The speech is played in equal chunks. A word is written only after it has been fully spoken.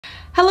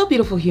Hello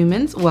beautiful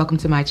humans, welcome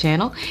to my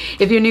channel.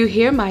 If you're new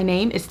here, my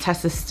name is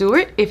Tessa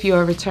Stewart. If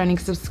you're a returning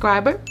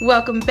subscriber,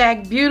 welcome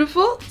back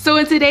beautiful. So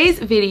in today's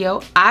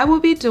video, I will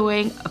be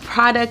doing a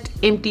product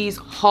empties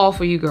haul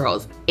for you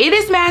girls. It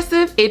is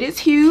massive, it is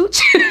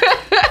huge,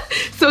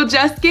 so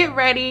just get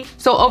ready.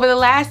 So over the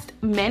last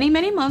many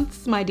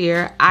months, my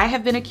dear, I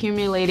have been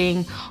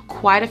accumulating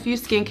quite a few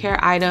skincare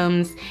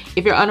items.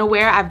 If you're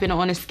unaware, I've been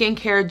on a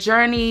skincare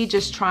journey,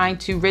 just trying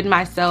to rid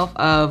myself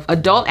of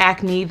adult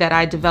acne that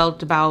I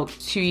developed about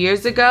 2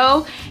 years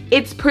ago.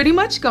 It's pretty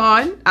much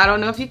gone. I don't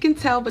know if you can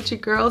tell, but your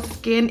girl's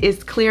skin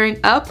is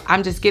clearing up.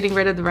 I'm just getting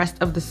rid of the rest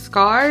of the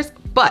scars.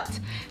 But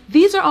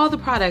these are all the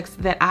products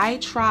that I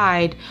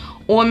tried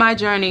on my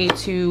journey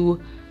to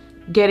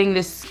getting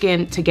this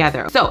skin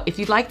together. So if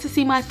you'd like to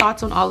see my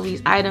thoughts on all of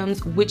these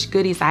items, which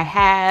goodies I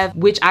have,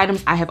 which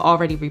items I have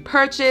already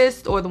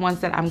repurchased, or the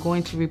ones that I'm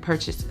going to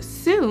repurchase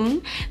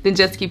soon, then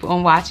just keep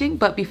on watching.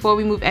 But before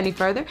we move any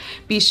further,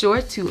 be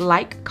sure to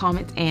like,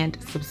 comment, and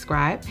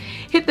subscribe.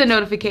 Hit the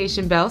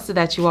notification bell so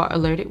that you are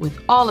alerted with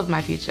all of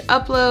my future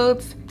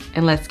uploads.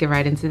 And let's get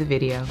right into the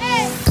video.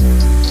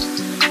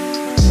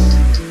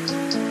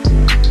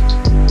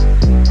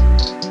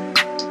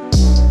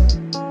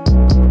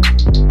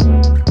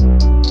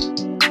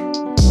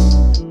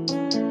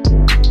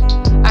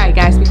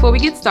 Before we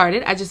get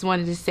started, I just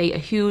wanted to say a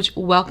huge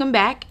welcome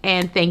back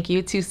and thank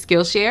you to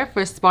Skillshare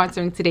for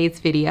sponsoring today's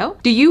video.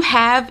 Do you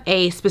have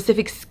a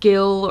specific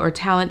skill or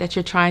talent that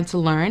you're trying to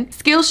learn?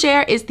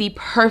 Skillshare is the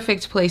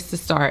perfect place to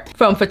start.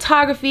 From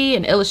photography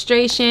and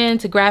illustration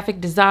to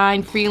graphic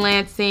design,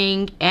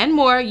 freelancing, and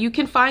more, you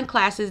can find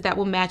classes that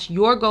will match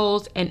your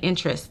goals and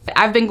interests.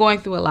 I've been going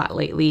through a lot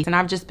lately and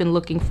I've just been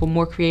looking for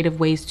more creative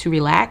ways to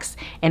relax,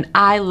 and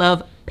I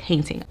love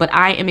painting, but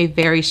I am a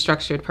very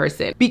structured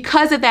person.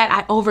 Because of that,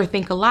 I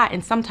overthink a lot,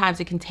 and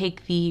sometimes it can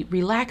take the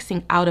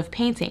relaxing out of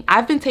painting.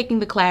 I've been taking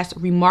the class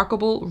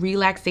Remarkable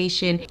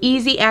Relaxation,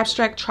 Easy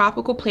Abstract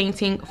Tropical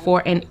Painting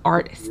for an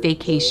Art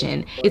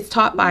Staycation. It's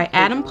taught by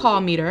Adam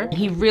Palmeter.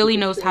 He really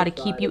knows how to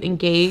keep you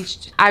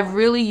engaged. I've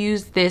really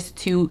used this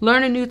to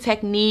learn a new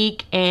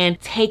technique and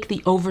take the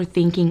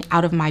overthinking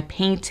out of my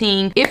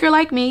painting. If you're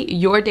like me,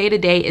 your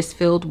day-to-day is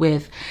filled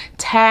with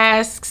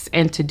tasks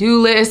and to-do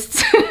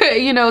lists,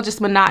 you know, just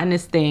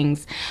monotonous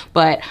things.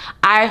 But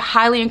I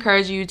highly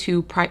encourage you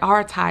to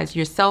prioritize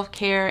your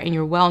self-care and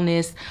your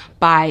wellness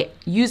by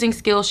using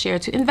Skillshare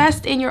to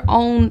invest in your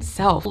own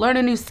self. Learn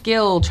a new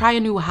skill, try a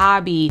new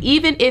hobby.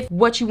 Even if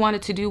what you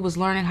wanted to do was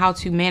learning how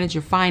to manage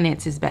your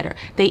finances better,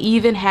 they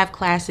even have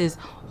classes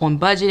on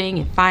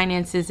budgeting and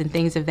finances and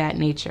things of that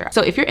nature.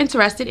 So if you're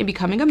interested in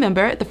becoming a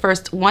member, the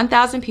first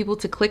 1,000 people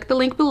to click the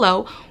link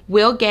below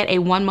will get a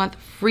 1-month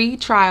free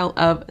trial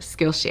of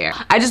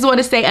Skillshare. I just want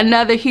to say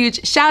another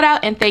huge shout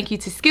out and thank you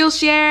to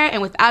Skillshare.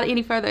 And without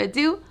any further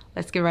ado,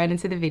 let's get right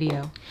into the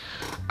video.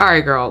 All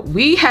right, girl,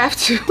 we're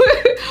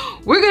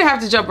gonna have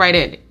to jump right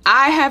in.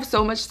 I have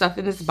so much stuff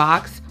in this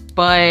box,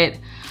 but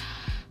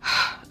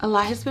a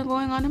lot has been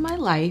going on in my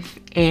life.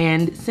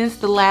 And since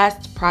the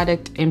last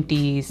product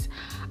empties,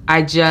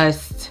 I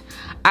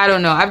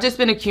don't know, I've just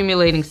been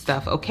accumulating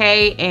stuff,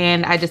 okay?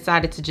 And I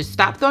decided to just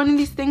stop throwing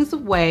these things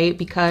away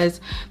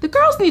because the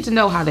girls need to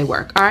know how they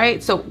work, all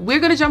right? So we're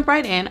gonna jump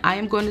right in. I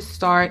am going to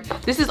start,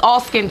 this is all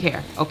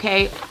skincare,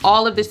 okay?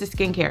 All of this is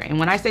skincare. And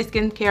when I say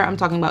skincare, I'm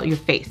talking about your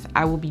face.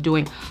 I will be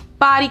doing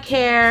body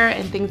care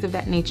and things of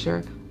that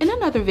nature in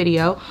another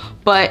video.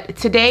 But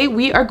today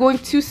we are going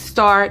to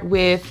start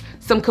with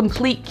some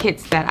complete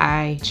kits that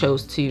I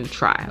chose to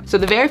try. So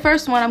the very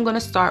first one I'm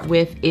gonna start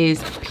with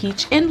is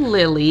Peach and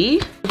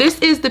Lily. This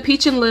is the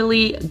Peach and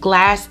Lily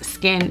Glass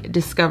Skin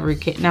Discovery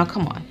Kit. Now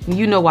come on,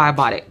 you know why I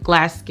bought it.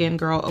 Glass skin,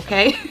 girl,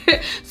 okay?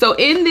 So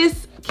in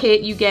this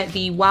kit, you get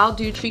the Wild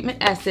Dew Treatment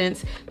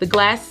Essence, the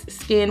Glass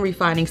Skin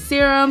Refining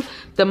Serum,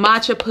 the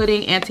Matcha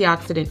Pudding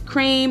Antioxidant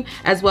Cream,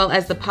 as well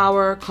as the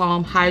Power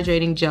Calm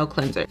Hydrating Gel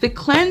Cleanser. The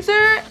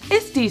cleanser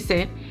is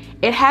decent.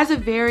 It has a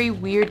very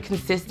weird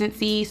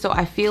consistency, so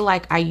I feel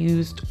like I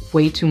used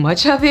way too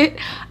much of it.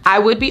 I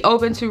would be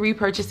open to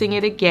repurchasing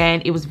it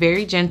again. It was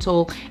very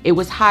gentle. It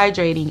was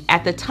hydrating.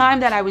 At the time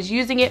that I was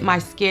using it, my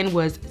skin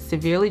was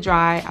severely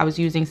dry. I was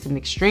using some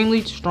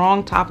extremely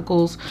strong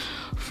topicals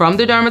from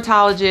the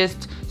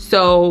dermatologist,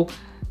 so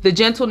the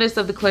gentleness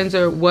of the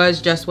cleanser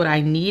was just what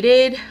I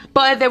needed,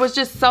 but there was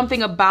just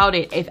something about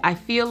it. I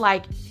feel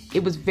like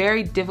it was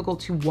very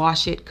difficult to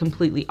wash it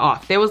completely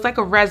off. There was like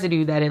a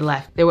residue that it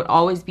left. There would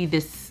always be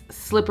this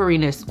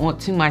slipperiness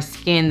onto my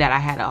skin that I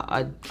had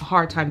a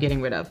hard time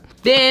getting rid of.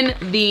 Then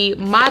the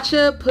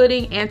Matcha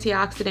Pudding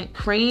Antioxidant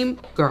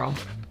Cream, girl.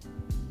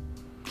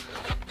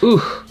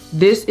 Ooh,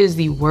 this is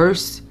the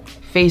worst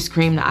face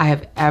cream that I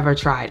have ever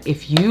tried.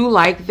 If you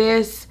like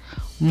this,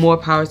 more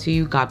power to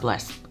you, God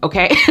bless,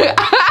 okay?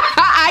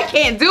 I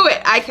can't do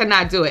it, I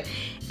cannot do it.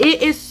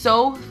 It is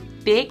so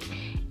thick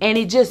and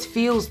it just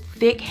feels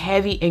thick,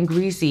 heavy, and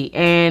greasy.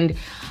 And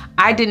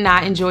I did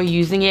not enjoy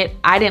using it.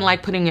 I didn't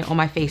like putting it on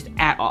my face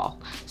at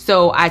all.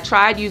 So I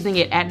tried using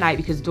it at night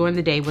because during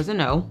the day was a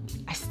no.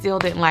 I still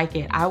didn't like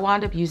it. I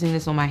wound up using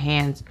this on my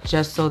hands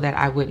just so that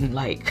I wouldn't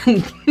like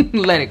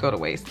let it go to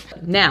waste.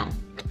 Now,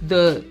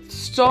 the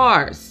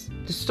stars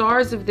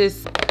of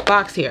this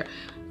box here.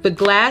 The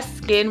Glass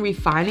Skin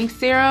Refining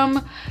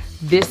Serum,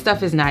 this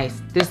stuff is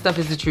nice. This stuff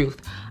is the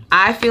truth.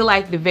 I feel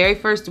like the very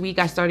first week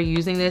I started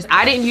using this,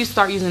 I didn't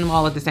start using them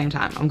all at the same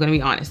time. I'm gonna be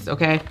honest,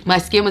 okay? My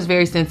skin was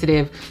very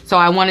sensitive, so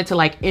I wanted to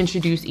like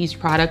introduce each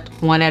product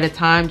one at a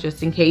time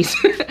just in case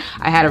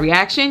I had a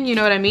reaction, you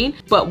know what I mean?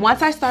 But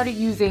once I started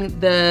using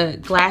the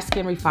Glass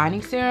Skin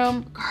Refining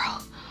Serum,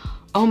 girl,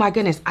 oh my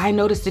goodness, I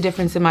noticed a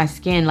difference in my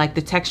skin, like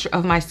the texture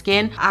of my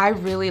skin. I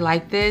really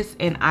like this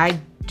and I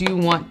do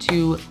want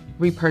to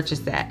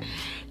repurchase that.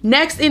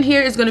 Next in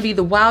here is gonna be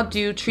the Wild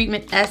Dew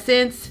Treatment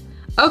Essence.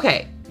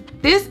 Okay.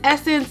 This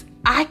essence,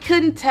 I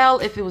couldn't tell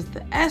if it was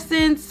the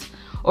essence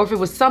or if it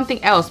was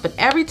something else, but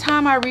every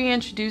time I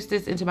reintroduced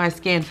this into my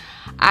skin,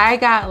 I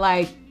got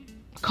like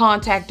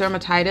contact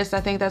dermatitis, I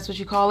think that's what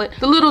you call it.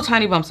 The little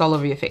tiny bumps all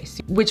over your face,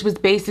 which was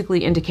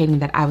basically indicating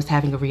that I was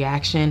having a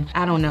reaction.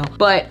 I don't know.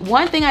 But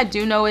one thing I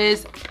do know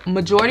is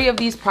majority of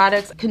these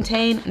products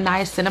contain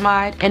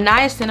niacinamide, and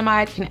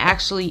niacinamide can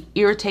actually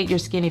irritate your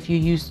skin if you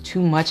use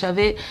too much of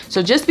it.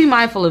 So just be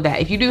mindful of that.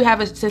 If you do have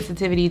a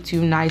sensitivity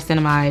to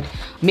niacinamide,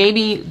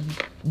 maybe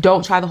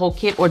don't try the whole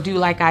kit or do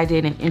like I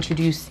did and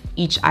introduce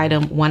each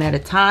item one at a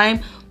time.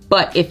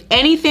 But if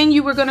anything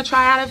you were gonna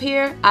try out of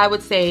here, I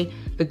would say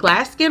the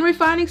Glass Skin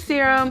Refining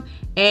Serum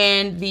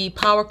and the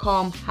Power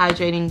Calm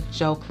Hydrating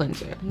Gel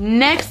Cleanser.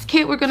 Next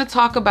kit we're gonna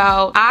talk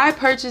about, I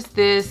purchased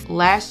this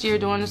last year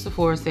during the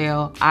Sephora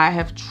sale. I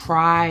have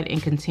tried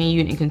and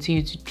continue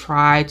to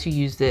try to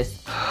use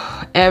this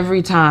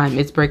every time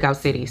it's Breakout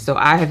City, so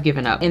I have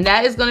given up. And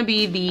that is gonna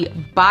be the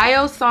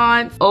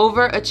Biossance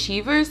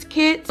Overachievers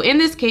Kit. So in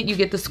this kit, you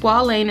get the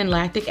Squalane and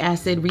Lactic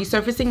Acid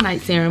Resurfacing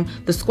Night Serum,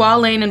 the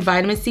Squalane and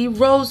Vitamin C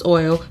Rose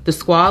Oil, the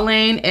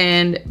Squalane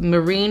and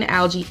Marine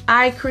Algae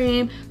Eye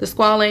Cream, the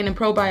Squalane and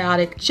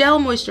Probiotic Gel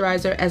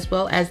Moisturizer, as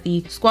well as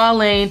the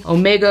Squalane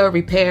Omega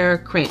Repair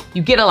Cream.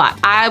 You get a lot.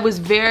 I was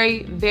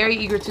very, very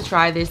eager to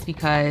try this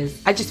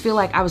because I just feel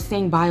like I was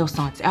seeing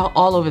Biossance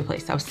all over the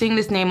place. I was seeing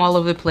this name all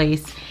over the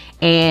place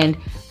and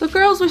the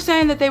girls were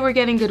saying that they were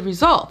getting good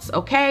results,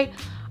 okay?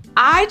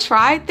 I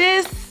tried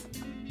this.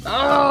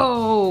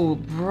 Oh,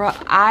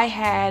 bruh, I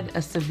had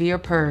a severe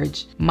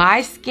purge.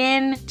 My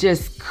skin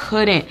just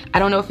couldn't. I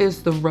don't know if it's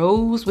the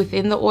rose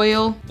within the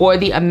oil or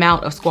the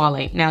amount of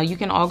squalane. Now, you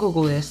can all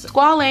Google this.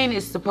 Squalane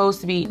is supposed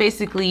to be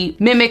basically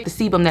mimic the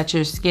sebum that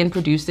your skin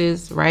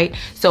produces, right?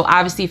 So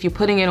obviously, if you're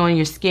putting it on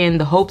your skin,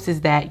 the hopes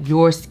is that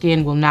your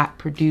skin will not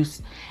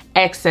produce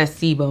excess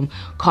sebum,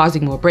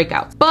 causing more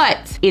breakouts.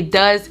 But it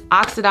does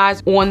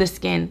oxidize on the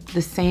skin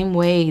the same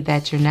way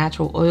that your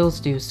natural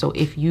oils do. So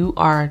if you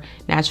are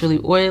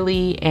naturally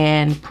oily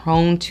and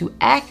prone to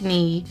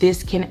acne,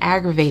 this can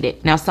aggravate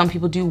it. Now, some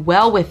people do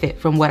well with it.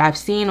 From what I've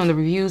seen on the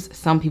reviews,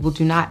 some people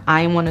do not.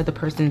 I am one of the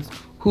persons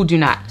who do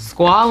not.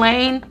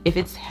 Squalane, if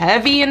it's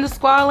heavy in the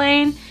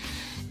squalane,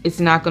 it's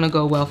not gonna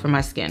go well for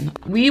my skin.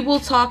 We will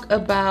talk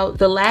about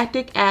the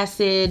Lactic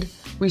Acid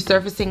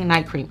Resurfacing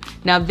Night Cream.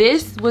 Now,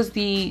 this was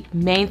the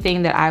main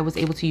thing that I was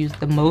able to use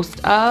the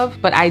most of,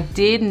 but I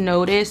did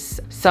notice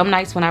some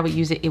nights when I would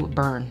use it, it would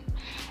burn.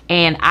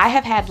 And I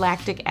have had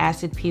lactic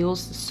acid peels,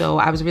 so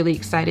I was really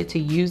excited to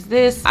use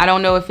this. I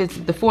don't know if it's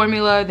the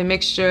formula, the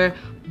mixture,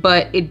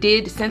 but it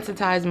did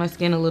sensitize my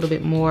skin a little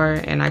bit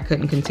more and I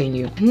couldn't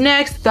continue.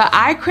 Next, the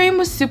eye cream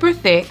was super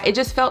thick. It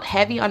just felt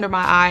heavy under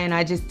my eye and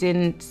I just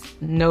didn't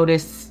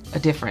notice a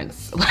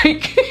difference.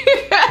 Like,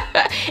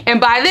 and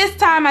by this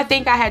time, I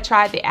think I had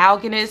tried the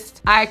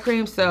Alganist eye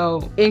cream,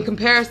 so in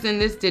comparison,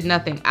 this did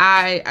nothing.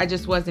 I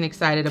just wasn't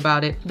excited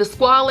about it. The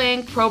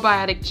Squalane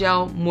Probiotic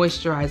Gel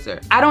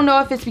Moisturizer. I don't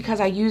know if it's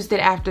because I used it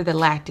after the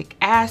lactic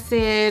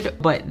acid,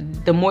 but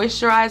the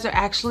moisturizer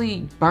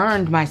actually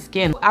burned my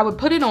skin. I would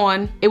put it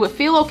on, it would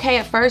feel okay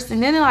at first,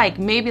 and then like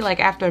maybe like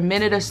after a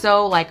minute or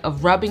so, like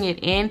of rubbing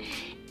it in,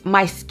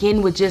 my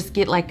skin would just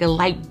get like a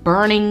light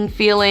burning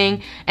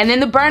feeling, and then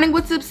the burning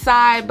would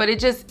subside, but it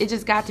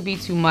just got to be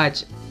too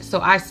much. So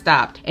I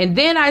stopped. And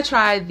then I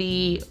tried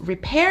the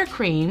Repair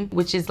Cream,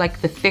 which is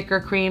like the thicker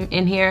cream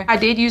in here. I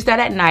did use that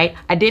at night.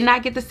 I did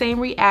not get the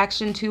same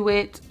reaction to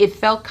it. It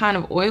felt kind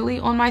of oily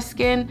on my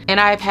skin, and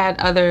I've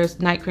had other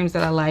night creams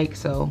that I like,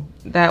 so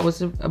that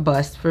was a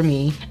bust for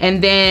me.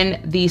 And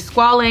then the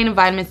Squalane and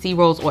Vitamin C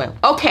Rose Oil.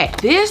 Okay,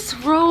 this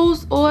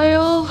rose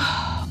oil,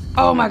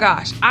 oh my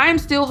gosh, I'm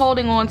still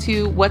holding on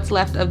to what's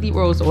left of the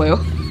rose oil.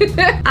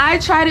 I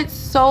tried it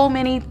so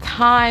many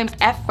times.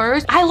 At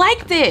first, I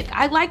liked it.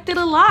 I liked it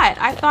a lot.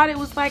 I thought it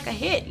was like a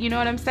hit, you know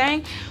what I'm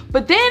saying?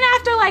 But then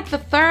after like the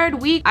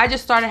third week, I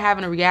just started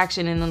having a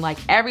reaction, and then like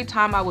every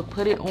time I would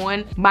put it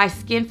on, my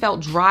skin felt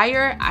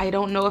drier. I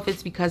don't know if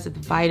it's because of the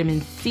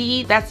vitamin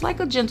C. That's like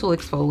a gentle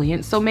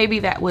exfoliant, so maybe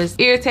that was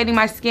irritating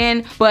my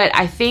skin, but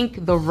I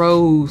think the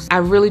rose, I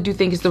really do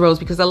think it's the rose,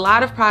 because a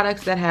lot of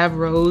products that have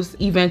rose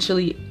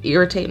eventually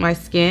irritate my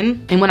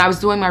skin. And when I was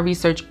doing my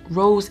research,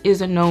 rose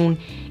is a known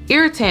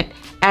irritant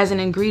as an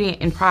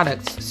ingredient in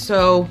products.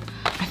 So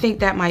I think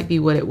that might be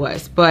what it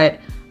was, but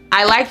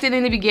I liked it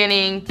in the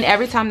beginning.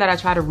 Every time that I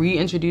try to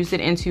reintroduce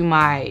it into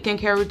my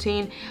skincare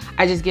routine,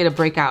 I just get a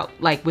breakout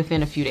like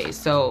within a few days.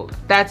 So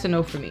that's a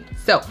no for me.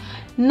 So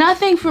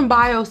nothing from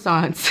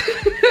Biossance.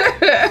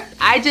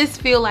 I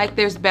just feel like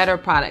there's better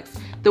products.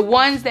 The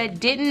ones that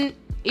didn't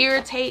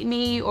irritate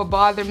me or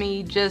bother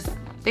me,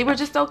 they were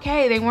just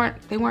okay. They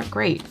weren't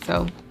great,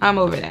 so I'm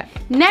over that.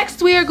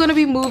 Next, we are gonna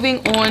be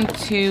moving on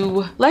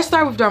to, let's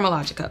start with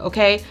Dermalogica,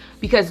 okay?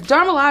 Because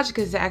Dermalogica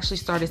has actually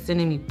started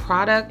sending me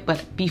product,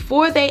 but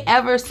before they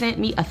ever sent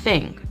me a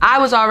thing, I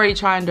was already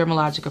trying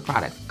Dermalogica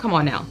products. Come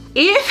on now.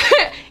 If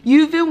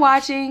you've been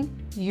watching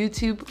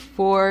YouTube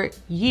for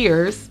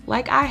years,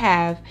 like I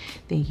have,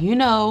 then you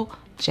know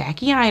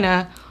Jackie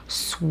Ina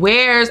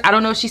swears, I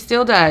don't know if she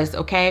still does,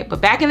 okay? But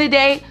back in the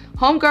day,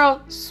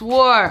 homegirl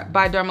swore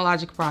by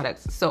Dermalogica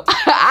products. So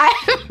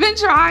I have been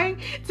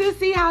trying to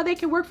see how they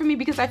can work for me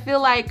because I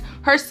feel like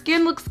her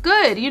skin looks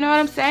good, you know what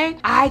I'm saying?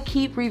 I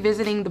keep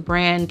revisiting the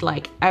brand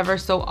like ever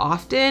so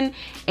often,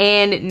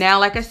 and now,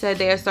 like I said,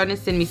 they are starting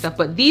to send me stuff,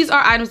 but these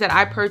are items that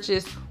I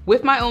purchased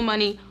with my own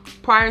money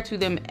prior to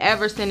them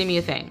ever sending me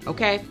a thing,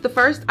 okay? The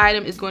first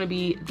item is going to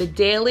be the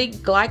Daily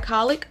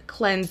Glycolic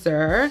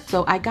Cleanser.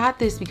 So I got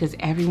this because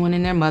everyone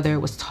and their mother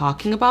was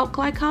talking about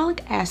glycolic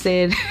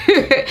acid.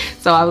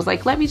 So I was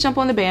like, let me jump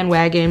on the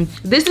bandwagon.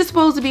 This is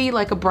supposed to be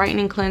like a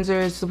brightening cleanser.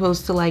 It's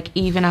supposed to like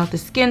even out the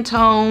skin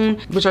tone,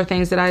 which are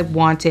things that I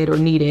wanted or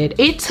needed.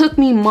 It took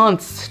me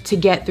months to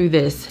get through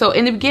this. So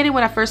in the beginning,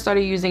 when I first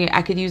started using it,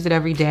 I could use it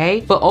every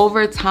day, but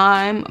over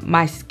time,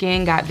 my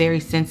skin got very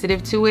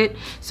sensitive to it.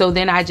 So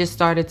then I just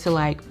started to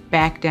like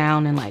back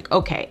down and like,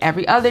 okay,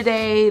 every other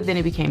day, then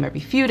it became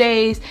every few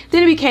days,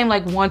 then it became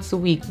like once a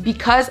week.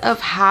 Because of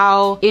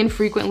how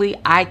infrequently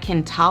I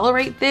can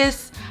tolerate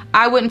this,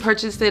 I wouldn't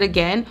purchase it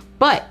again.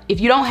 But if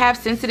you don't have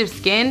sensitive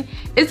skin,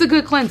 it's a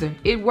good cleanser.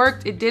 It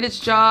worked, it did its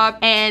job,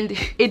 and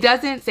it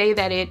doesn't say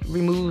that it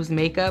removes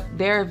makeup.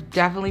 There have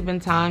definitely been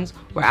times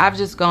where I've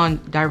just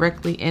gone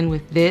directly in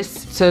with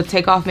this to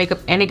take off makeup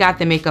and it got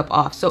the makeup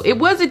off. So it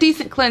was a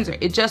decent cleanser.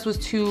 It just was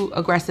too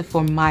aggressive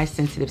for my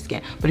sensitive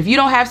skin. But if you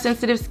don't have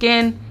sensitive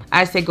skin,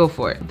 I say go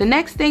for it. The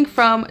next thing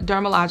from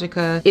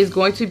Dermalogica is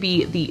going to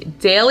be the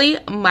Daily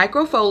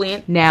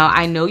Microfoliant. Now,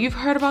 I know you've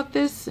heard about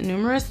this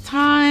numerous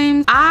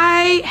times.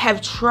 I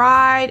have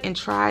tried and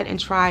tried and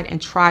tried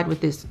and tried with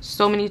this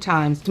so many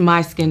times.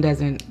 My skin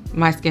doesn't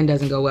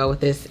go well with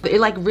this. It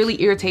like really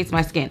irritates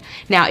my skin.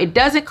 Now, it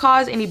doesn't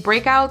cause any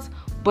breakouts,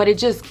 but it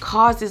just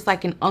causes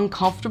like an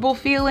uncomfortable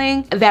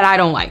feeling that I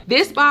don't like.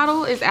 This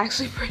bottle is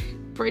actually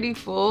pretty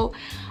full.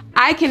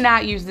 I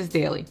cannot use this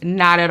daily,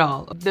 not at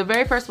all. The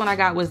very first one I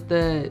got was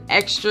the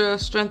extra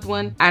strength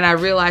one, and I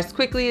realized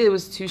quickly it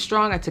was too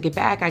strong. I took it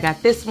back, I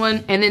got this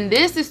one, and then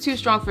this is too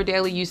strong for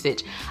daily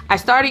usage. I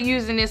started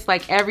using this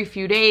like every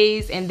few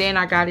days, and then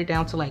I got it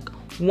down to like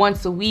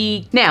once a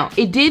week. Now,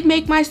 it did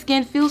make my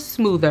skin feel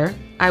smoother,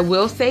 I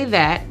will say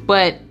that,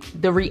 but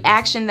the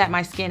reaction that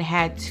my skin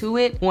had to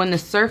it on the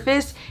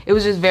surface, it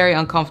was just very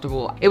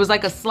uncomfortable. It was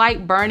like a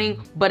slight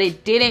burning, but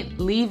it didn't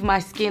leave my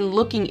skin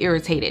looking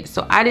irritated.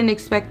 So I didn't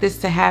expect this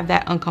to have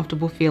that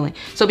uncomfortable feeling.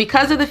 So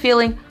because of the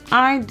feeling,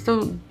 I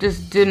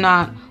just did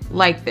not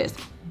like this.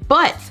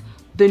 But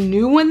the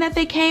new one that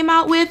they came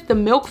out with, the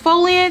Milk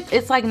Foliant,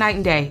 it's like night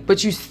and day,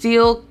 but you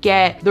still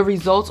get the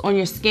results on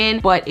your skin,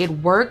 but it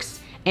works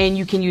and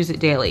you can use it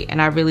daily,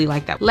 and I really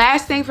like that.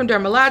 Last thing from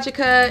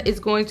Dermalogica is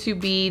going to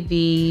be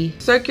the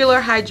Circular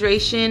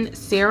Hydration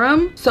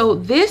Serum. So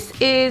this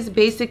is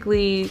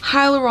basically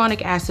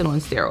hyaluronic acid on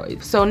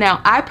steroids. So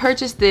now I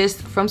purchased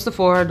this from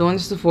Sephora during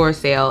the Sephora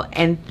sale,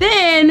 and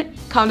then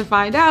come to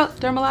find out,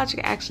 Dermalogica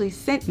actually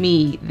sent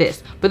me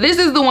this. But this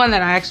is the one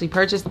that I actually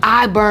purchased.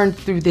 I burned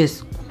through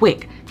this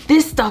quick.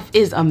 This stuff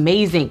is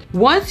amazing.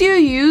 Once you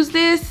use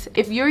this,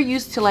 if you're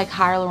used to like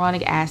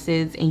hyaluronic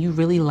acids and you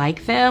really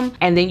like them,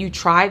 and then you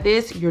try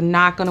this, you're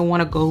not gonna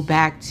wanna go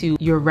back to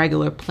your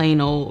regular plain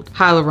old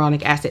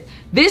hyaluronic acid.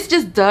 This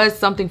just does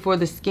something for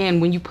the skin.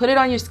 When you put it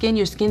on your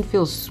skin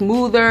feels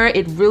smoother.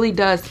 It really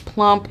does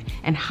plump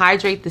and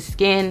hydrate the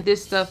skin.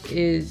 This stuff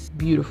is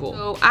beautiful.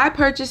 So I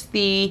purchased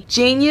the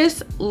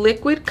Genius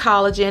Liquid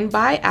Collagen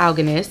by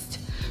Alganist.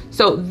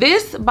 So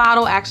this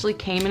bottle actually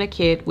came in a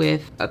kit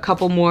with a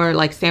couple more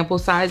like sample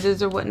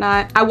sizes or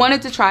whatnot. I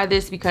wanted to try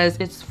this because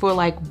it's for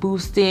like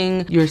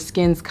boosting your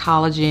skin's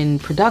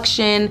collagen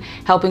production,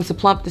 helping to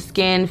plump the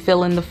skin,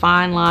 fill in the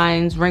fine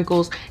lines,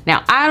 wrinkles.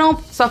 Now, I don't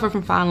suffer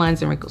from fine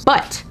lines and wrinkles,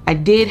 but I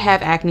did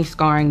have acne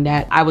scarring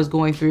that I was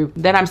going through,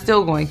 that I'm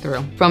still going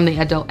through from the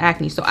adult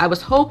acne. So I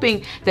was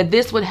hoping that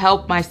this would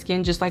help my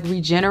skin just like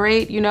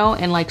regenerate, you know,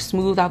 and like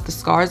smooth out the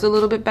scars a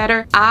little bit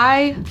better.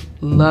 I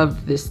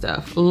loved this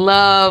stuff.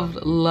 Loved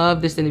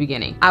this in the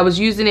beginning. I was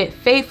using it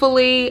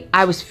faithfully.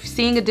 I was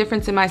seeing a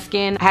difference in my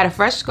skin. I had a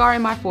fresh scar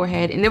in my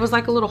forehead and there was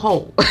like a little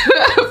hole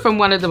from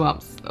one of the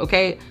bumps,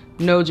 okay?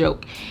 no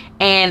joke.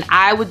 And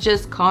I would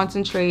just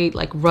concentrate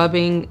like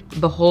rubbing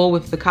the hole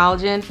with the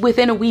collagen.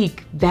 Within a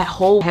week, that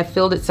hole had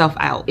filled itself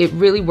out. It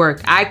really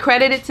worked. I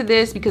credit it to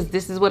this because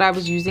this is what I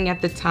was using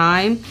at the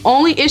time.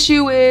 Only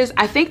issue is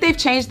I think they've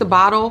changed the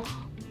bottle,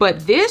 but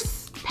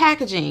this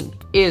packaging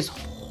is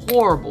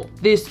horrible.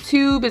 This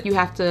tube, you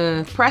have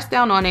to press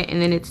down on it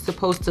and then it's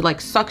supposed to like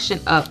suction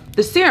up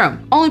the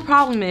serum. Only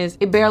problem is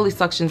it barely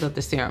suctions up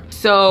the serum.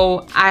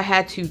 So I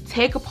had to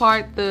take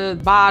apart the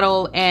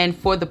bottle, and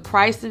for the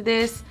price of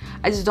this,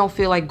 I just don't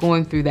feel like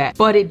going through that.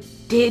 But it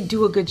did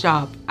do a good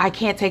job. I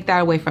can't take that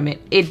away from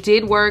it. It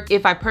did work.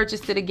 If I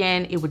purchased it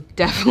again, it would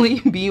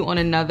definitely be on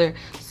another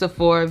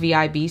Sephora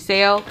VIB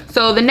sale.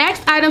 So the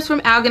next items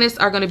from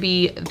Algonist are gonna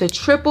be the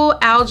Triple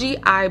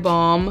Algae Eye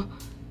Balm.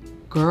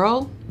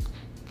 Girl,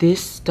 this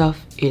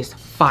stuff is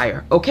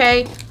fire,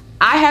 okay?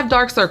 I have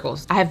dark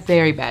circles. I have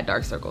very bad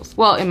dark circles.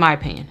 Well, in my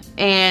opinion.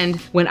 And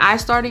when I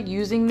started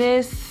using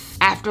this,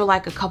 after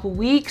like a couple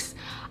weeks,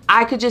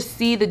 I could just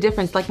see the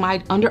difference. Like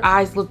my under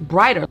eyes looked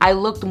brighter. I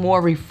looked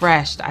more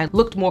refreshed. I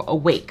looked more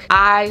awake.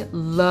 I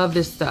love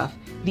this stuff.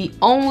 The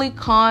only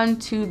con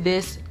to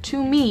this,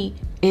 to me,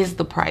 is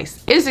the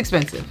price. It's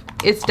expensive.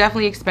 It's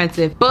definitely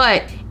expensive,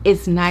 but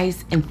it's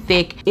nice and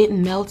thick. It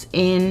melts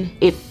in,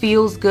 it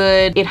feels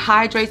good. It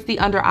hydrates the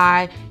under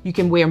eye. You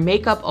can wear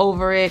makeup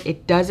over it.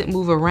 It doesn't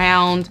move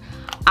around.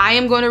 I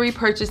am going to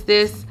repurchase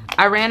this.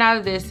 I ran out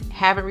of this,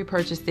 haven't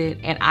repurchased it,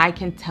 and I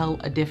can tell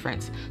a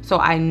difference. So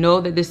I know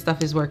that this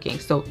stuff is working.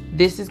 So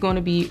this is going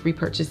to be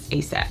repurchased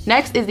ASAP.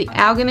 Next is the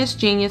Algonist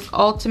Genius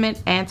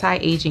Ultimate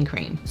Anti-Aging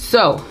Cream.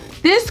 So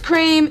this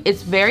cream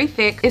is very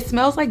thick. It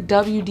smells like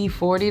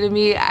WD-40 to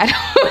me.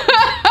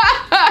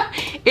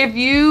 If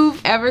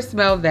you've ever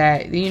smelled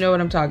that, you know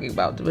what I'm talking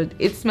about. But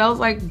it smells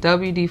like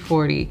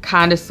WD-40,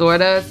 kinda,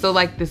 sorta. So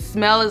like the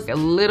smell is a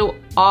little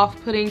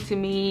off-putting to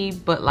me,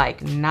 but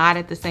like not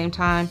at the same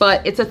time.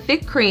 But it's a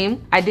thick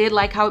cream. I did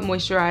like how it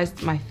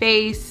moisturized my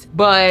face,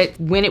 but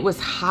when it was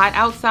hot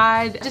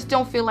outside, I just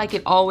don't feel like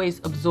it always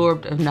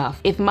absorbed enough.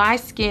 If my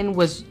skin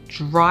was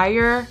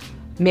drier,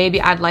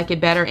 maybe I'd like it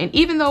better. And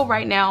even though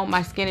right now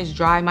my skin is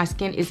dry, my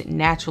skin isn't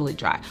naturally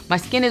dry. My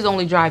skin is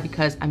only dry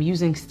because I'm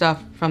using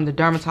stuff from the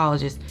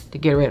dermatologist to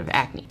get rid of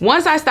acne.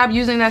 Once I stop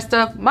using that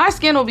stuff, my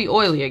skin will be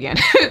oily again.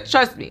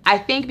 Trust me. I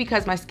think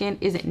because my skin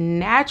isn't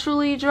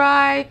naturally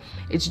dry,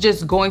 it's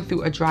just going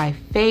through a dry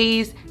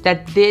phase,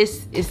 that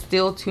this is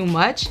still too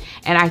much.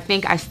 And I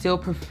think I still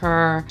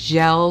prefer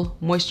gel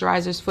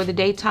moisturizers for the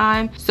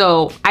daytime.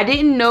 So I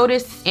didn't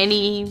notice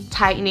any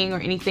tightening or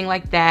anything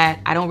like that.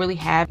 I don't really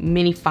have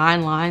many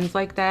fine lines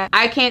like that.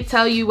 I can't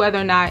tell you whether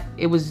or not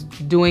it was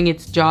doing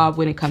its job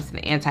when it comes to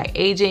the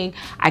anti-aging.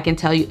 I can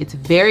tell you it's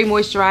very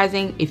moisturizing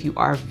if you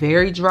are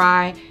very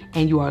dry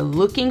and you are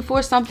looking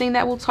for something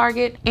that will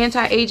target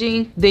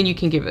anti-aging, then you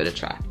can give it a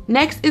try.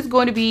 Next is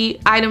going to be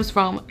items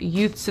from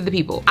Youth to the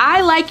People.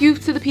 I like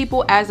Youth to the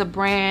People as a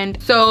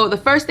brand. So the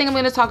first thing I'm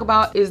gonna talk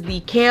about is the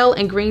Kale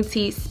and Green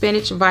Tea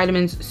Spinach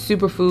Vitamins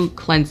Superfood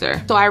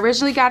Cleanser. So I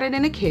originally got it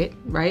in a kit,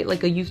 right?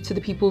 Like a Youth to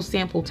the People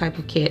sample type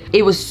of kit.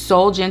 It was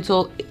so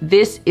gentle.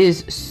 This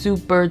is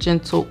super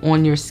gentle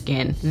on your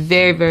skin.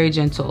 Very, very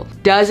gentle.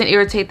 Doesn't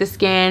irritate the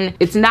skin.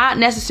 It's not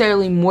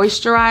necessarily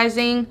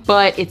moisturizing,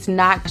 but it's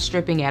not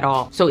stripping at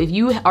all. So if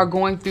you are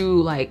going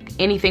through like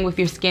anything with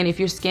your skin, if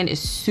your skin is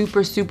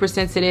super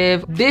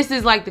sensitive, this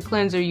is like the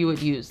cleanser you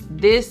would use.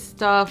 This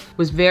stuff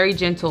was very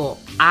gentle.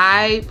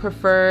 I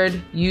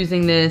preferred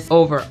using this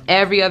over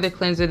every other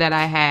cleanser that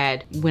I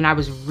had when I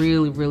was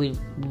really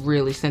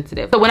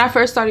sensitive. So when I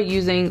first started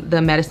using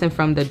the medicine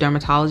from the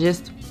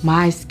dermatologist,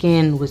 my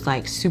skin was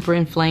like super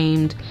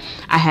inflamed.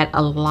 I had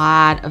a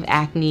lot of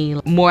acne,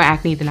 more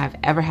acne than I've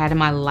ever had in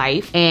my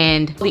life.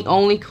 And the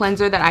only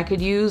cleanser that I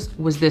could use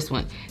was this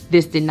one.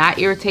 This did not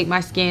irritate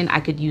my skin. I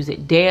could use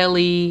it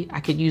daily. I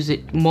could use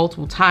it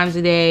multiple times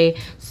a day.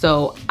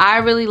 So I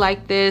really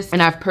like this,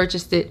 and I've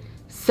purchased it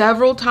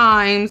several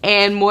times,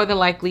 and more than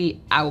likely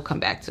I will come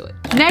back to it.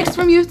 Next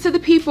from Youth to the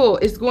People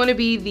is going to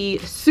be the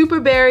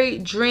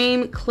Superberry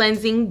Dream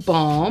Cleansing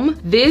Balm.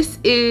 This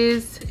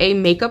is a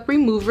makeup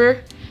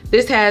remover.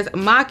 This has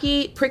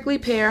maki, prickly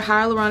pear,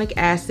 hyaluronic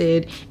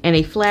acid, and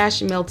a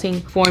flash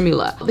melting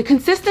formula. The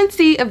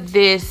consistency of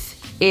this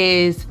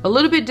is a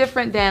little bit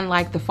different than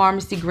like the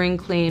Pharmacy Green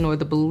Clean or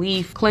the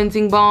Belief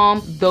Cleansing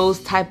Balm, those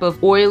type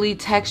of oily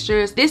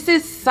textures. This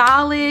is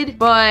solid,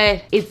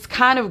 but it's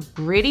kind of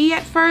gritty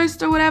at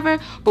first or whatever.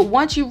 But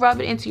once you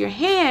rub it into your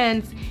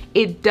hands,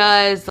 it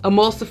does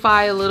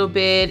emulsify a little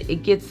bit.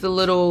 It gets a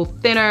little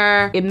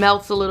thinner. It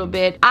melts a little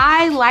bit.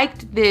 I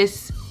liked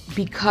this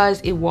because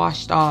it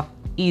washed off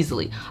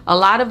easily. A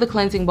lot of the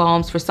cleansing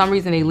balms, for some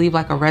reason, they leave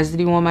like a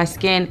residue on my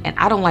skin, and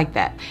I don't like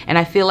that. And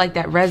I feel like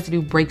that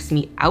residue breaks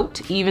me out,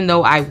 even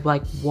though I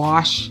like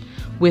wash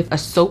with a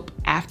soap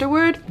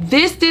afterward.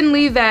 This didn't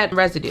leave that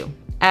residue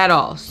at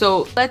all.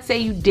 So let's say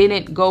you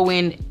didn't go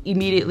in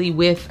immediately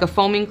with a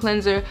foaming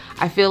cleanser,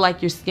 I feel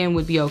like your skin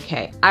would be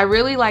okay. I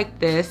really like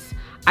this.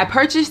 I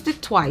purchased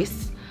it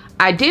twice.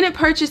 I didn't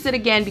purchase it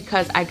again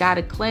because I got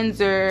a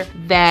cleanser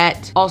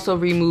that also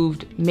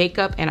removed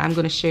makeup, and I'm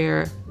gonna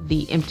share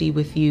the Empty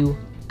With You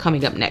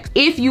coming up next.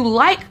 If you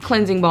like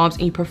cleansing balms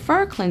and you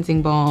prefer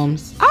cleansing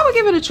balms, I would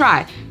give it a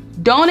try.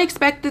 Don't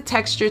expect the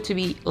texture to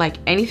be like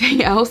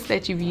anything else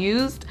that you've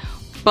used,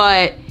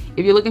 but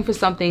if you're looking for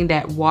something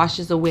that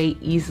washes away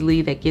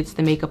easily, that gets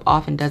the makeup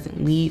off and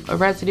doesn't leave a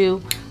residue,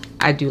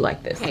 I do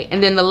like this. Okay,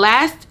 and then the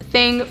last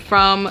thing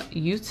from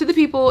Youth to the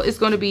People is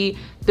going to be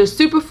the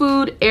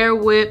Superfood Air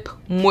Whip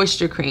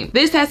Moisture Cream.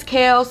 This has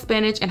kale,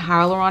 spinach, and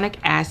hyaluronic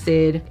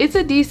acid. It's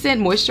a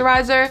decent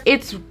moisturizer.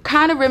 It's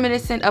kind of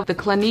reminiscent of the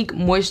Clinique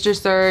Moisture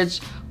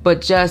Surge, but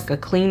just a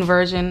clean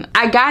version.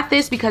 I got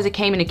this because it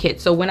came in a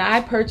kit. So when I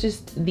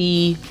purchased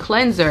the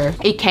cleanser,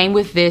 it came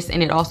with this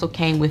and it also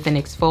came with an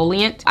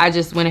exfoliant. I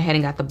just went ahead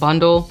and got the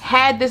bundle.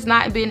 Had this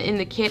not been in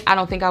the kit, I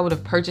don't think I would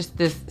have purchased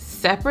this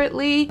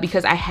separately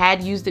because I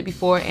had used it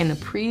before in the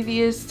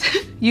previous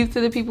Youth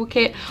to the People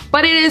kit,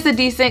 but it is a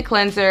decent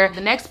cleanser. The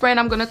next brand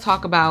I'm gonna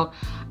talk about,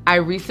 I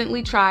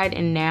recently tried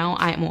and now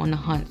I am on the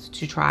hunt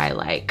to try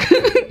like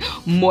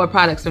more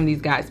products from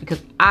these guys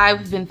because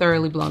I've been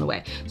thoroughly blown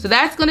away. So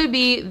that's gonna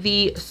be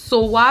the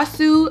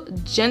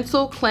Sawasu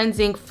Gentle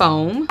Cleansing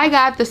Foam. I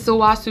got the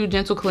Sawasu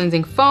Gentle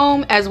Cleansing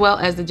Foam as well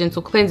as the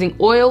Gentle Cleansing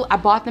Oil. I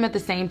bought them at the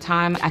same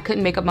time. I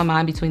couldn't make up my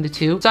mind between the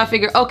two. So I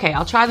figured, okay,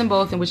 I'll try them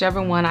both and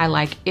whichever one I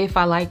like, if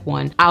I like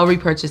one, I'll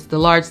repurchase the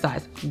large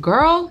size.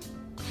 Girl,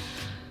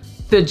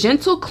 the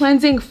Gentle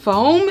Cleansing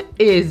Foam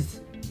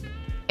is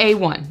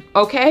A1,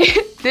 okay?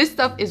 This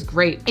stuff is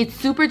great. It's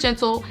super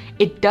gentle.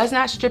 It does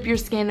not strip your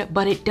skin,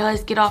 but it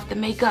does get off the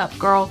makeup,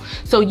 girl.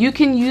 So you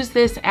can use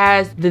this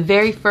as the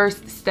very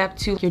first step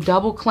to your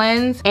double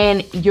cleanse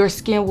and your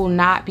skin will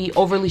not be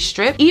overly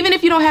stripped. Even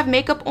if you don't have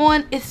makeup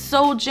on, it's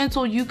so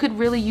gentle. You could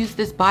really use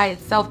this by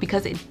itself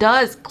because it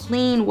does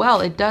clean well.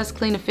 It does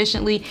clean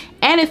efficiently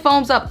and it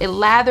foams up. It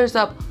lathers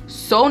up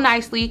so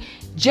nicely.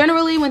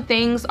 Generally, when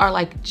things are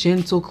like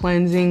gentle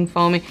cleansing,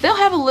 foaming, they'll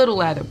have a little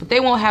lather, but they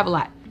won't have a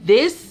lot.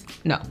 This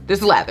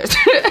lathers.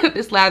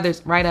 This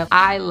lathers right up.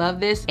 I love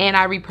this and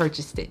I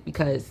repurchased it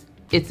because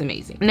it's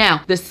amazing.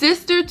 Now, the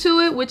sister to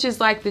it, which is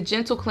like the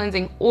Gentle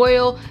Cleansing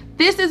Oil,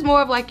 this is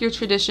more of like your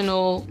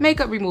traditional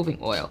makeup removing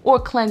oil or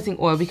cleansing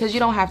oil because you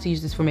don't have to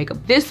use this for makeup.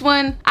 This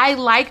one, I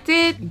liked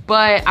it,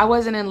 but I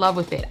wasn't in love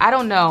with it. I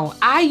don't know.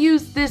 I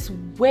used this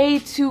way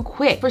too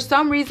quick. For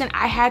some reason,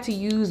 I had to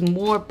use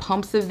more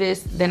pumps of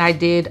this than I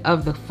did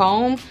of the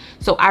foam.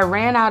 So I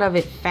ran out of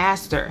it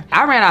faster.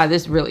 I ran out of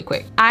this really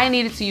quick. I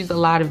needed to use a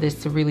lot of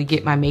this to really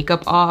get my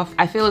makeup off.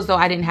 I feel as though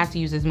I didn't have to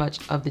use as much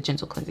of the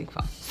Gentle Cleansing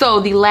Foam. So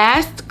the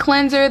last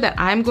cleanser that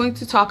I'm going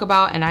to talk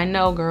about, and I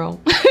know, girl,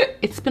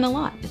 it's been a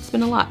lot. It's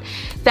been a lot.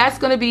 That's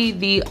gonna be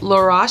the La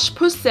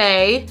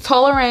Roche-Posay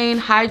Toleriane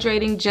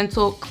Hydrating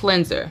Gentle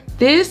Cleanser.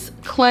 This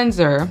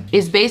cleanser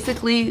is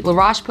basically La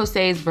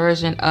Roche-Posay's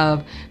version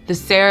of the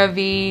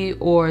CeraVe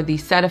or the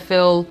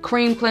Cetaphil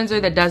cream cleanser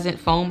that doesn't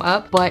foam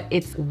up, but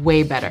it's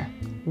way better.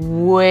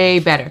 Way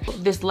better.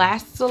 This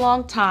lasts a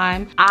long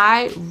time.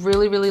 I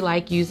really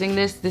like using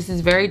this. This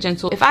is very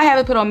gentle. If I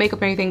haven't put on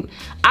makeup or anything,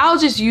 I'll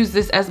just use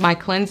this as my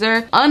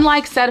cleanser.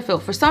 Unlike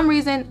Cetaphil, for some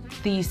reason,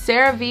 the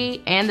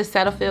CeraVe and the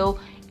Cetaphil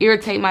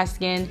irritate my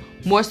skin.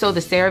 More so the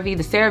CeraVe.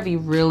 The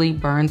CeraVe really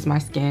burns my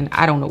skin.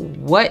 I don't know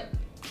what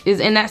is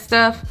in that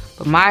stuff,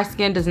 but my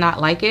skin does not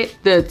like it.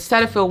 The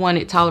Cetaphil one,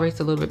 it tolerates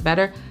a little bit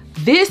better.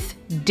 This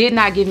did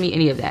not give me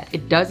any of that.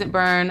 It doesn't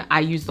burn.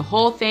 I used the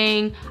whole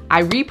thing.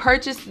 I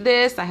repurchased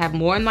this. I have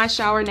more in my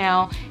shower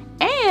now,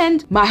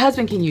 and my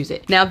husband can use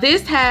it. Now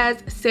this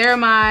has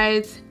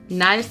ceramides,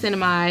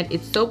 niacinamide.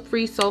 It's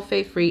soap-free,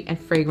 sulfate-free, and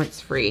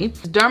fragrance-free.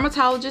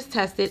 Dermatologist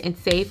tested and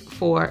safe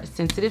for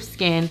sensitive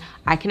skin.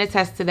 I can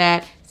attest to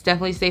that. It's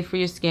definitely safe for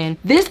your skin.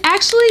 This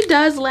actually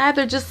does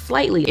lather just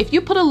slightly. If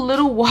you put a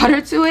little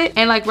water to it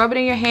and like rub it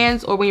in your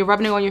hands or when you're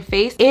rubbing it on your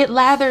face, it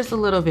lathers a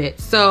little bit.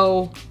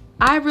 So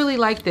I really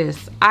like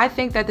this. I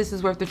think that this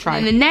is worth a try.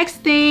 And the next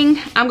thing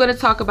I'm gonna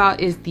talk about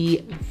is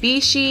the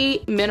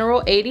Vichy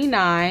Mineral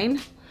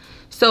 89.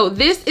 So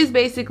this is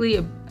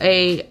basically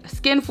a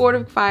skin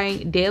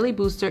fortifying daily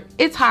booster.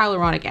 It's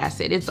hyaluronic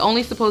acid. It's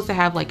only supposed to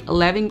have like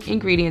 11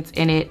 ingredients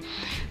in it.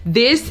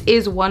 This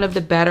is one of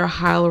the better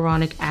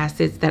hyaluronic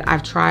acids that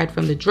I've tried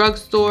from the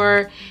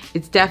drugstore.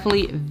 It's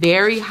definitely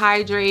very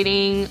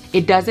hydrating.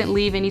 It doesn't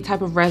leave any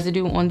type of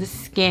residue on the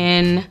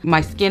skin.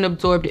 My skin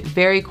absorbed it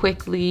very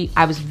quickly.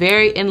 I was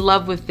very in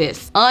love with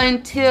this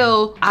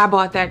until I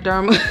bought that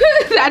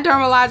that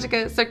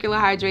Dermalogica Circular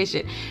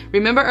Hydration.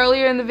 Remember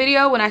earlier in the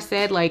video when I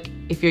said like,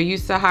 if you're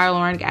used to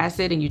hyaluronic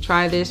acid and you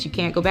try this, you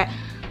can't go back?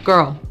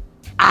 Girl,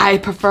 I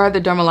prefer the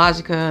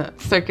Dermalogica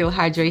Circular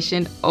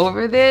Hydration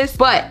over this,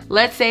 but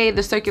let's say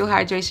the Circular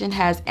Hydration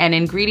has an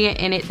ingredient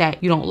in it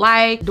that you don't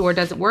like or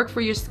doesn't work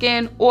for your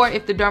skin, or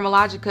if the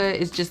Dermalogica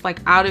is just like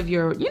out of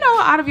your, you know,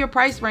 out of your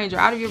price range or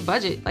out of your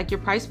budget, like your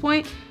price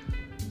point,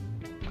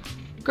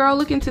 girl,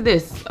 look into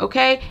this,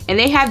 okay? And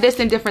they have this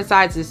in different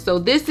sizes. So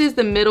this is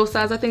the middle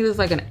size. I think this is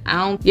like an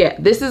ounce. Yeah,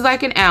 this is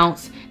like an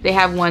ounce. They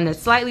have one that's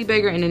slightly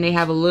bigger and then they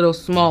have a little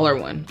smaller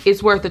one.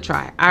 It's worth a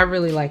try. I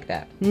really like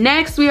that.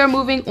 Next, we are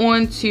moving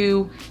on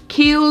to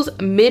Kiehl's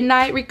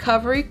Midnight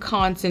Recovery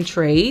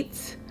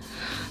Concentrate.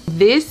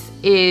 This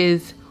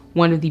is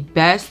one of the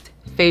best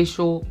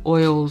facial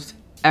oils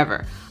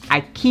ever.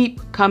 I keep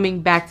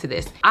coming back to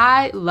this.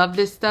 I love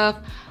this stuff.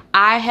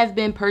 I have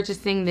been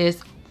purchasing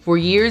this for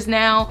years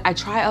now. I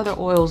try other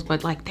oils,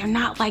 but like they're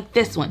not like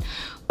this one.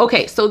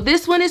 Okay, so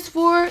this one is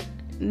for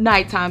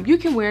nighttime. You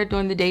can wear it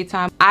during the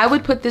daytime. I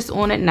would put this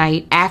on at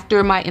night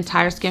after my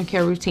entire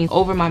skincare routine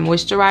over my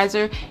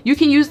moisturizer. You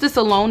can use this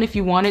alone if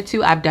you wanted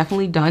to. I've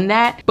definitely done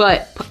that.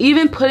 But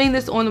even putting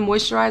this on the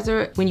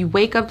moisturizer, when you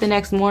wake up the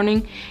next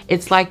morning,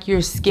 it's like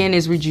your skin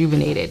is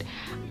rejuvenated.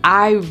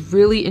 I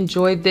really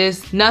enjoyed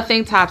this.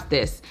 Nothing tops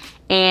this.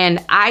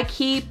 And I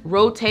keep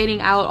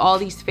rotating out all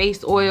these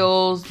face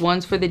oils,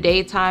 ones for the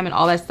daytime and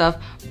all that stuff.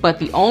 But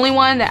the only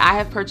one that I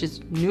have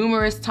purchased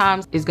numerous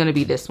times is gonna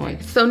be this one.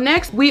 So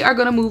next we are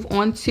gonna move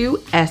on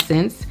to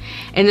Essence.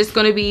 And it's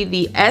gonna be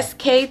the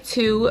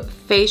SK2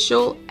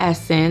 Facial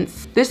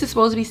Essence. This is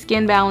supposed to be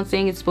skin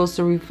balancing. It's supposed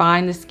to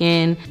refine the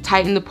skin,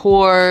 tighten the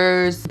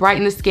pores,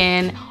 brighten the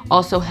skin,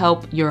 also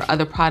help your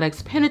other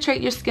products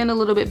penetrate your skin a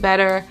little bit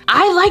better.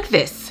 I like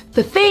this.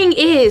 The thing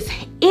is,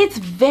 it's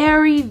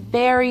very,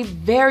 very,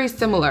 very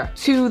similar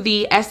to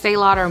the Estee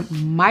Lauder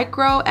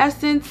Micro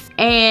Essence,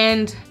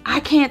 and I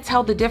can't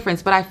tell the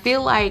difference, but I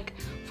feel like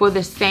for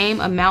the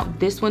same amount,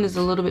 this one is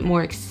a little bit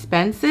more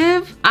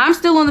expensive. I'm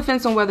still on the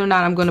fence on whether or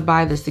not I'm gonna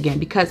buy this again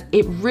because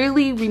it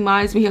really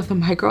reminds me of the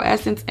Micro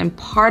Essence, and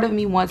part of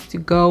me wants to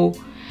go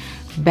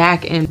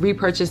back and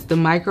repurchase the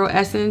Micro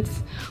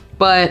Essence.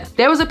 But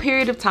there was a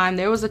period of time,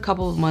 there was a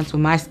couple of months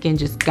when my skin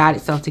just got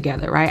itself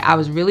together, right? I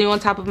was really on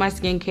top of my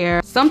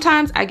skincare.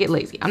 Sometimes I get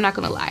lazy, I'm not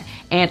gonna lie.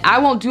 And I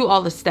won't do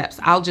all the steps.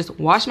 I'll just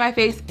wash my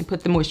face and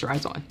put the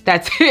moisturizer on.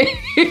 That's it,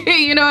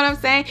 you know what I'm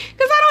saying?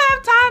 Because I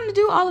don't have time to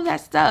do all of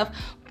that stuff.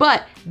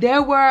 But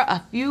there were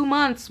a few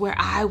months where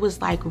I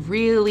was like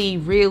really,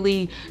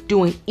 really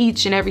doing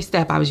each and every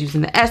step. I was using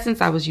the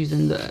essence, I was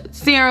using the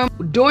serum.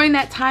 During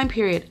that time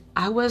period,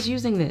 I was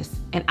using this,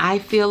 and I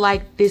feel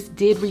like this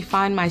did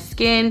refine my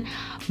skin.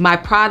 My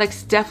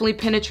products definitely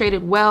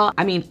penetrated well.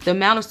 I mean, the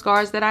amount of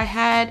scars that I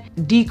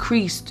had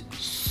decreased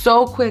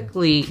so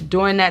quickly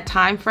during that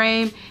time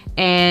frame,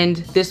 and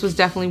this was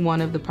definitely one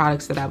of the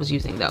products that I was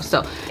using though.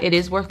 So it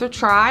is worth a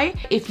try.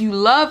 If you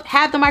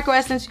have the Micro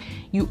Essence,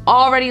 you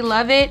already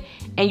love it,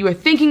 and you are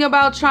thinking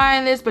about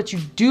trying this, but you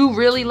do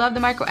really love the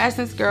Micro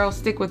Essence, girl,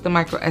 stick with the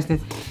Micro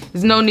Essence.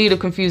 There's no need of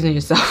confusing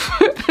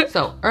yourself.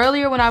 So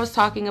earlier when I was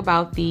talking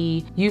about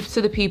the Youth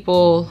to the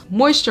People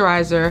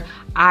moisturizer,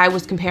 I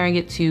was comparing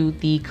it to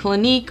the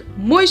Clinique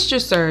Moisture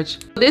Surge.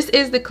 This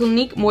is the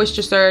Clinique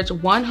Moisture Surge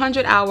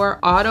 100-hour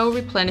auto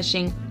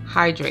replenishing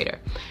hydrator.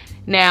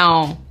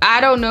 Now, I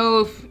don't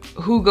know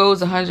who goes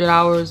 100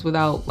 hours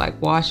without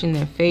like washing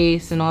their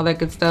face and all that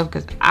good stuff,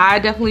 because I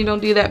definitely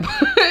don't do that.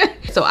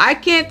 So I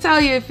can't tell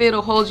you if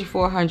it'll hold you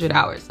for 100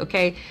 hours,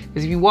 okay?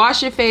 Because if you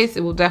wash your face,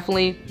 it will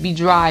definitely be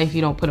dry if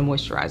you don't put a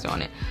moisturizer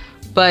on it.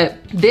 But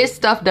this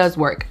stuff does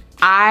work.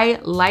 I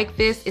like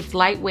this. It's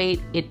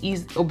lightweight, it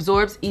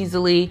absorbs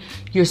easily.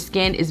 Your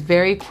skin is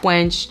very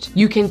quenched.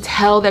 You can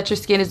tell that your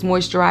skin is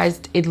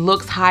moisturized. It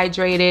looks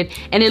hydrated,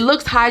 and it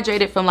looks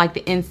hydrated from like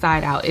the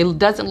inside out. It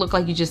doesn't look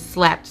like you just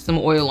slapped some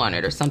oil on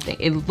it or something.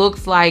 It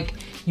looks like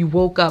you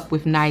woke up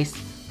with nice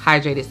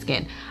hydrated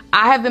skin.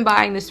 I have been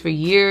buying this for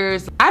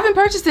years. I've been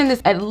purchasing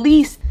this at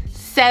least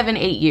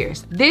 7-8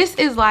 years. This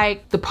is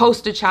like the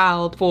poster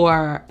child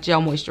for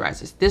gel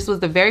moisturizers. This was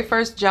the very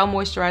first gel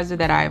moisturizer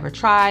that I ever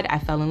tried. I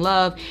fell in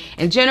love,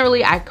 and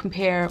generally I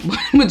compare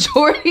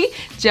majority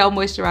gel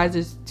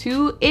moisturizers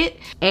to it,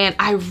 and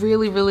I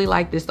really, really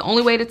like this. The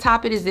only way to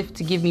top it is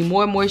to give me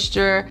more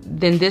moisture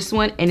than this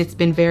one, and it's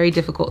been very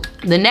difficult.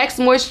 The next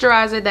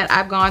moisturizer that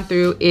I've gone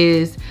through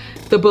is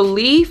the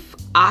Belief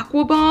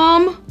Aqua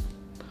Bomb.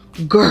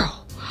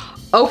 Girl,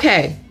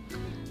 okay,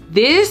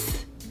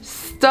 this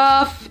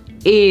stuff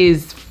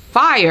is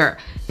fire.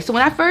 So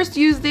when I first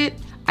used it,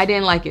 I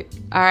didn't like it,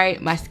 all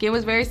right? My skin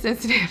was very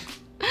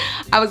sensitive.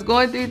 I was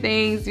going through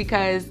things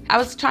because I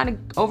was trying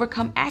to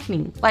overcome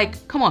acne.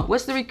 Like, come on,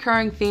 what's the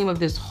recurring theme of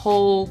this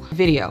whole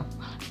video?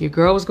 Your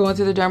girl was going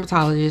to the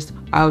dermatologist,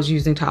 I was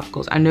using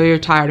topicals. I know you're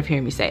tired of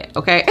hearing me say it,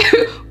 okay?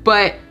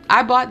 But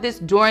I bought this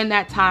during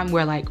that time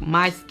where like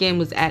my skin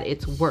was at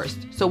its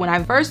worst. So when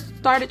I first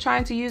started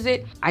trying to use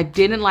it, I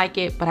didn't like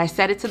it, but I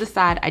set it to the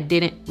side. I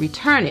didn't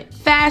return it.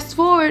 Fast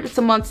forward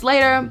some months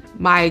later,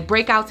 my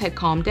breakouts had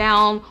calmed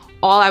down.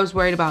 All I was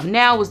worried about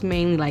now was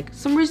mainly like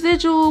some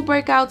residual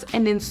breakouts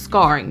and then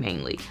scarring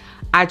mainly.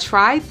 I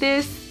tried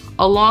this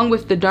along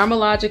with the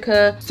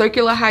Dermalogica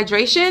Circular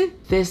Hydration.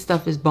 This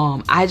stuff is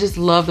bomb. I just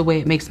love the way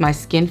it makes my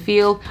skin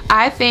feel.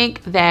 I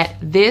think that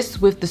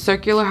this with the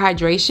Circular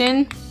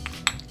Hydration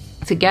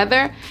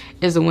together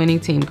is a winning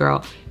team,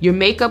 girl. Your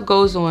makeup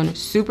goes on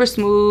super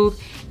smooth.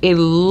 It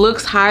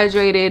looks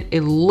hydrated.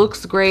 It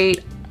looks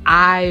great.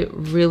 I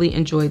really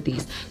enjoyed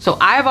these. So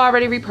I've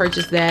already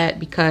repurchased that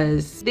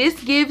because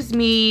this gives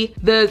me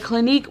the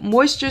Clinique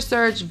Moisture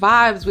Surge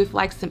vibes with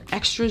like some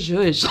extra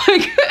zhuzh.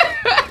 Like,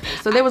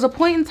 So there was a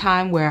point in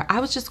time where I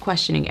was just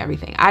questioning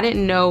everything. I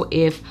didn't know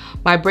if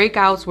my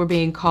breakouts were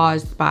being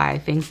caused by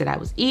things that I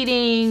was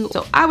eating.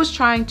 So I was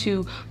trying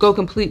to go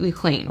completely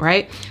clean,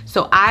 right?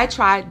 So I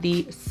tried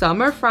the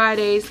Summer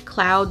Fridays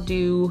Cloud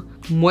Dew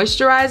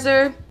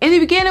moisturizer. In the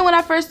beginning, when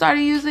I first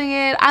started using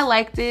it, I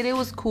liked it. It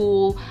was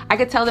cool. I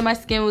could tell that my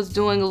skin was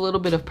doing a little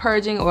bit of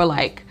purging or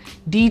like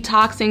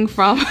detoxing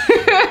from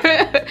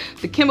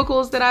the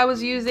chemicals that I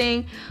was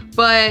using.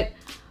 But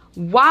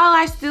while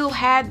I still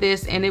had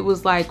this and it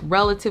was like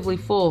relatively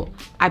full,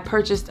 I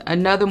purchased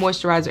another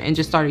moisturizer and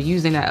just started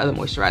using that other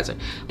moisturizer.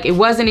 It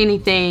wasn't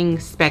anything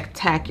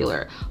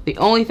spectacular. The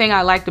only thing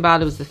I liked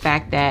about it was the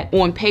fact that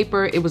on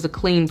paper, it was a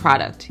clean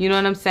product. You know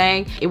what I'm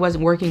saying? It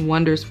wasn't working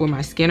wonders for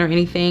my skin or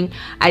anything.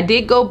 I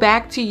did go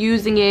back to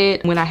using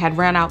it when I had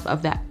ran out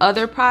of that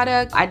other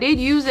product. I did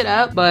use it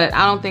up, but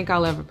I don't think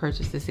I'll ever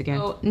purchase this again.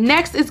 So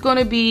next is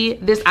gonna be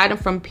this item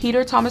from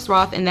Peter Thomas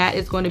Roth, and that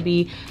is going to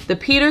be the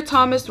Peter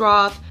Thomas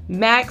Roth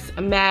Max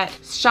Matte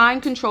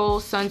Shine Control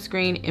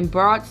Sunscreen in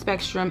Broad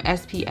Spectrum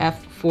SPF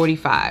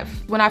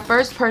 45. When I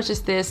first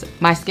purchased this,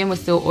 my skin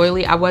was still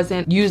oily. I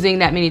wasn't using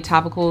that many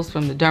topicals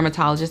from the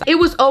dermatologist. It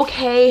was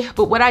okay,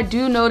 but what I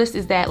do notice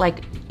is that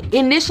like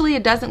initially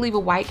it doesn't leave a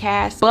white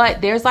cast, but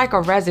there's like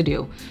a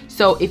residue.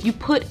 So if you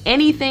put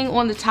anything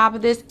on the top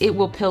of this, it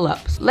will pill up.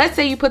 Let's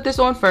say you put this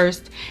on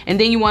first and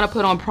then you want to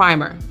put on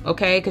primer,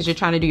 okay? Because you're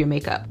trying to do your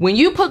makeup. When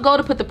you go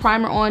to put the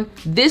primer on,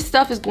 this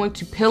stuff is going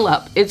to pill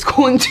up. It's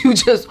going to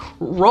just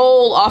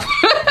roll off,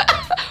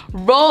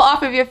 roll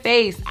off of your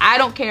face. I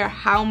don't care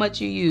how much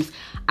you use.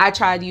 I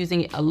tried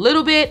using it a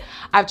little bit.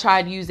 I've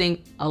tried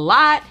using a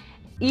lot.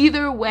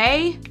 Either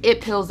way, it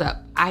pills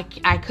up. I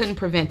couldn't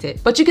prevent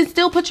it. But you can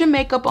still put your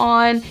makeup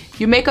on.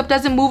 Your makeup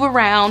doesn't move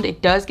around.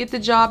 It does get the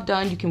job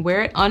done. You can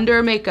wear it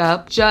under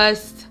makeup.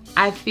 Just,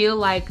 I feel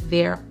like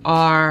there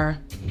are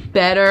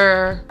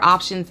better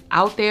options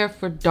out there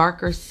for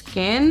darker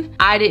skin.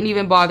 I didn't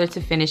even bother to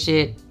finish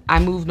it. I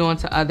moved on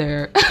to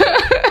other,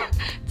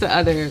 to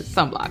other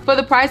sunblock. For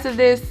the price of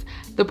this,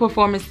 the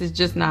performance is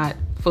just not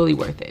fully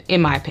worth it,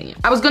 in my opinion.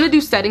 I was gonna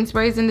do setting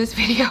sprays in this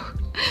video,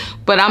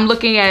 but I'm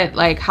looking at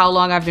like how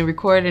long I've been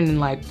recording and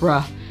like,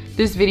 bruh,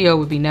 this video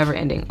would be never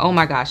ending. Oh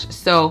my gosh.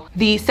 So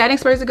the setting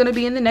sprays are gonna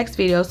be in the next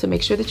video, so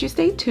make sure that you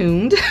stay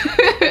tuned.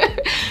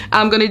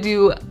 I'm gonna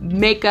do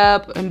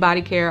makeup and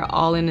body care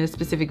all in a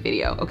specific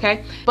video,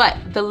 okay? But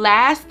the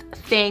last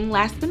thing,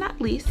 last but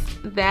not least,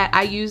 that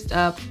I used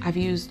up, I've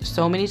used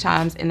so many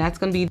times, and that's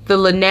gonna be the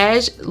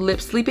Laneige Lip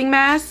Sleeping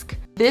Mask.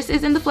 This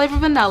is in the flavor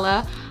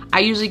vanilla. I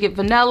usually get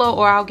vanilla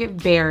or I'll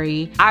get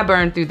berry. I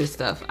burn through this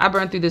stuff. I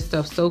burn through this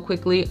stuff so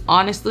quickly.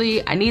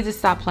 Honestly, I need to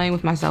stop playing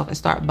with myself and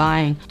start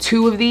buying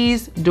 2 of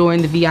these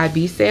during the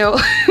VIB sale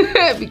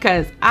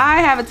because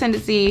I have a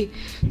tendency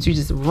to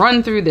just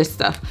run through this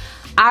stuff.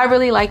 I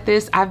really like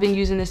this. I've been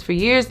using this for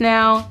years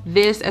now.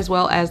 This as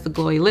well as the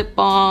Glowy Lip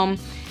Balm.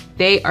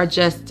 They are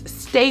just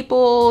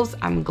staples.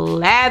 I'm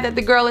glad that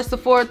the girl at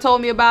Sephora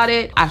told me about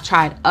it. I've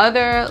tried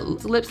other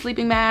lip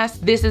sleeping masks.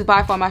 This is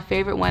by far my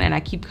favorite one and I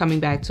keep coming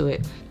back to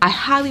it. I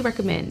highly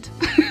recommend.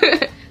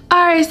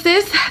 All right,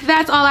 sis,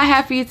 that's all I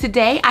have for you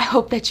today. I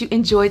hope that you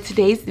enjoyed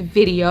today's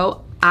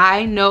video.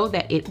 I know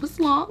that it was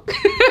long.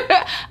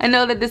 I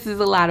know that this is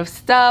a lot of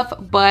stuff,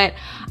 but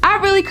I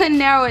really couldn't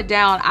narrow it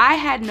down. I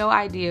had no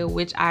idea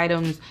which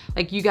items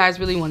like you guys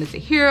really wanted to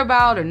hear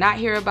about or not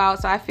hear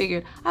about, so I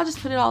figured I'll just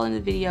put it all in the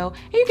video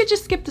and you could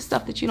just skip the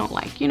stuff that you don't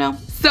like, you know?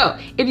 So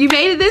if you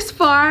made it this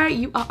far,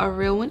 you are a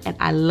real one and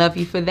I love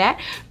you for that.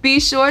 Be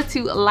sure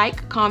to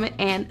like, comment,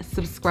 and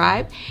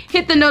subscribe.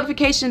 Hit the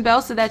notification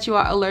bell so that you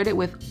are alerted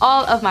with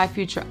all of my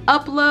future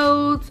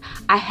uploads.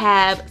 I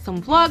have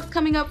some vlogs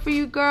coming up for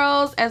you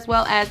girls, as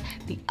well as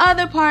the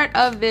other part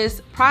of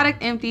this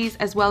product empties,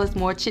 as well as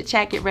more chit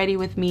chat, get ready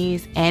with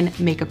me's, and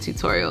makeup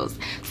tutorials.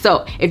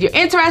 So if you're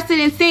interested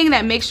in seeing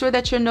that, make sure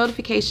that your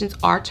notifications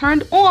are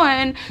turned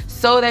on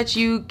so that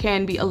you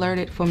can be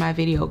alerted for my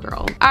video,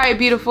 girl. All right,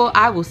 beautiful.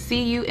 I will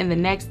see you in the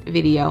next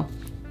video.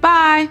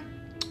 Bye.